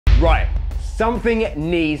Right, something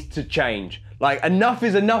needs to change. Like, enough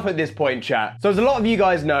is enough at this point, chat. So as a lot of you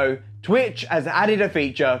guys know, Twitch has added a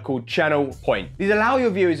feature called channel points. These allow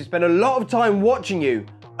your viewers to spend a lot of time watching you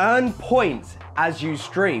earn points as you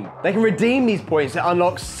stream. They can redeem these points to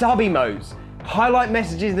unlock sub emotes, highlight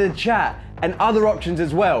messages in the chat, and other options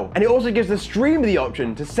as well. And it also gives the streamer the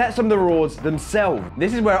option to set some of the rewards themselves.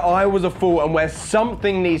 This is where I was a fool and where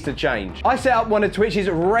something needs to change. I set up one of Twitch's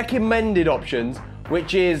recommended options,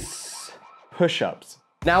 which is push-ups.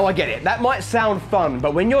 Now I get it, that might sound fun,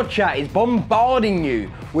 but when your chat is bombarding you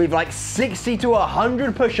with like 60 to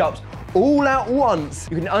 100 push-ups all at once,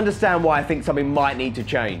 you can understand why I think something might need to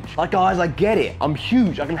change. Like, guys, I get it. I'm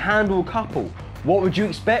huge, I can handle a couple. What would you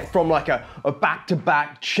expect from like a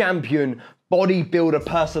back-to-back champion bodybuilder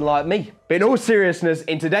person like me? But in all seriousness,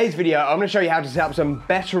 in today's video, I'm gonna show you how to set up some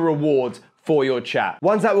better rewards for your chat.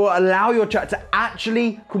 Ones that will allow your chat to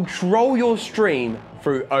actually control your stream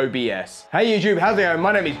through OBS. Hey YouTube, how's it going?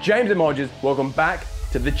 My name is James M. Hodges. Welcome back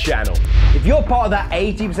to the channel. If you're part of that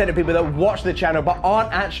 80% of people that watch the channel but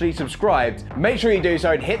aren't actually subscribed, make sure you do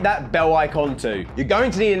so and hit that bell icon too. You're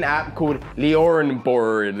going to need an app called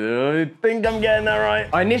Leorenborg. I think I'm getting that right.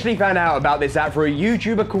 I initially found out about this app through a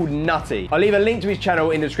YouTuber called Nutty. I'll leave a link to his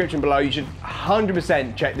channel in the description below. You should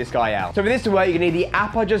 100% check this guy out. So for this to work, you're gonna need the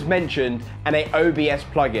app I just mentioned and a OBS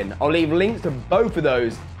plugin. I'll leave links to both of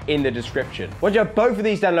those in the description. Once you have both of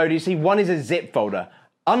these downloaded, you see one is a zip folder.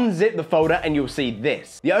 Unzip the folder and you'll see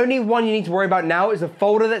this. The only one you need to worry about now is the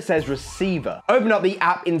folder that says receiver. Open up the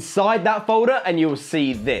app inside that folder and you'll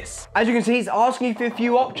see this. As you can see, it's asking you for a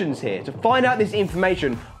few options here. To find out this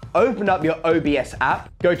information, open up your OBS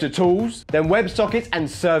app, go to Tools, then WebSockets and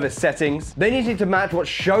Server Settings. Then you need to match what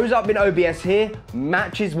shows up in OBS here,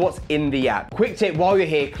 matches what's in the app. Quick tip while you're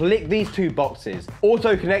here, click these two boxes.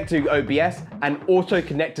 Auto connect to OBS and auto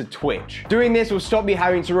connect to Twitch. Doing this will stop you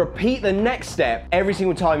having to repeat the next step every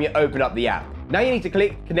single time you open up the app. Now you need to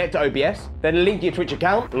click connect to OBS, then link your Twitch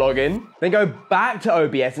account, log in, then go back to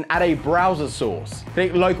OBS and add a browser source.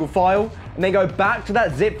 Click local file, and then go back to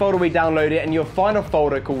that zip folder we downloaded and you'll find a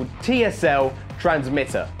folder called TSL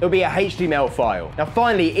transmitter. It'll be a HTML file. Now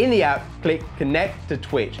finally, in the app, click connect to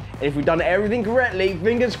Twitch. And if we've done everything correctly,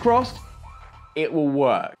 fingers crossed, it will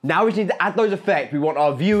work. Now we just need to add those effects we want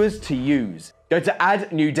our viewers to use. Go to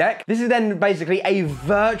add new deck. This is then basically a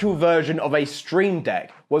virtual version of a stream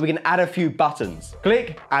deck where we can add a few buttons.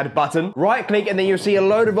 Click add button, right click, and then you'll see a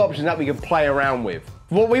load of options that we can play around with.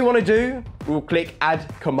 For what we want to do, we'll click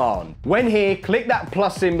add command. When here, click that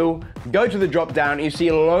plus symbol, go to the drop down, and you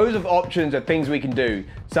see loads of options of things we can do,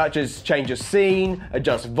 such as change your scene,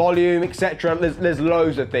 adjust volume, etc. There's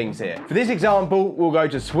loads of things here. For this example, we'll go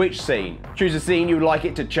to switch scene. Choose a scene you'd like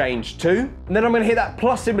it to change to, and then I'm going to hit that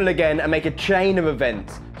plus symbol again and make a chain of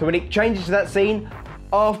events. So when it changes to that scene,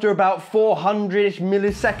 after about 400-ish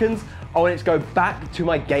milliseconds, I want it to go back to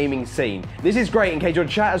my gaming scene. This is great in case your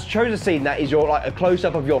chat has chosen a scene that is like a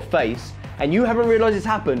close-up of your face and you haven't realized it's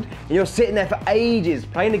happened and you're sitting there for ages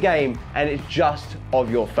playing the game and it's just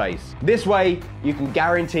of your face. This way, you can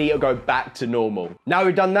guarantee it'll go back to normal. Now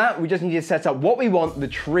we've done that, we just need to set up what we want the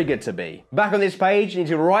trigger to be. Back on this page, you need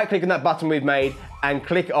to right click on that button we've made and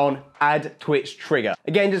click on add Twitch trigger.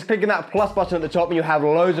 Again, just click on that plus button at the top and you'll have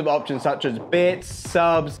loads of options such as bits,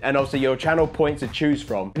 subs, and also your channel points to choose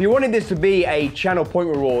from. If you wanted this to be a channel point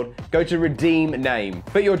reward, go to redeem name.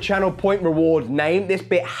 Put your channel point reward name, this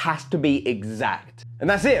bit has to be exact. And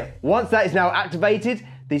that's it. Once that is now activated,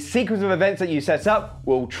 the sequence of events that you set up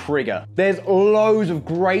will trigger. There's loads of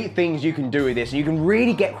great things you can do with this, and you can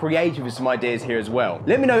really get creative with some ideas here as well.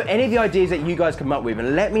 Let me know any of the ideas that you guys come up with,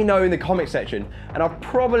 and let me know in the comment section, and I'll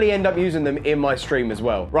probably end up using them in my stream as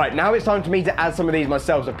well. Right, now it's time for me to add some of these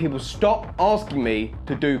myself so people stop asking me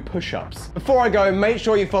to do push-ups. Before I go, make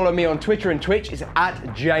sure you follow me on Twitter and Twitch. It's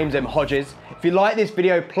at James M. Hodges. If you like this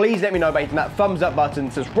video, please let me know by hitting that thumbs up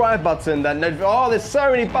button, subscribe button, oh, there's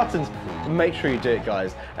so many buttons. Make sure you do it,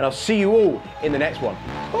 guys. And I'll see you all in the next one.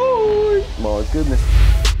 Bye. My goodness.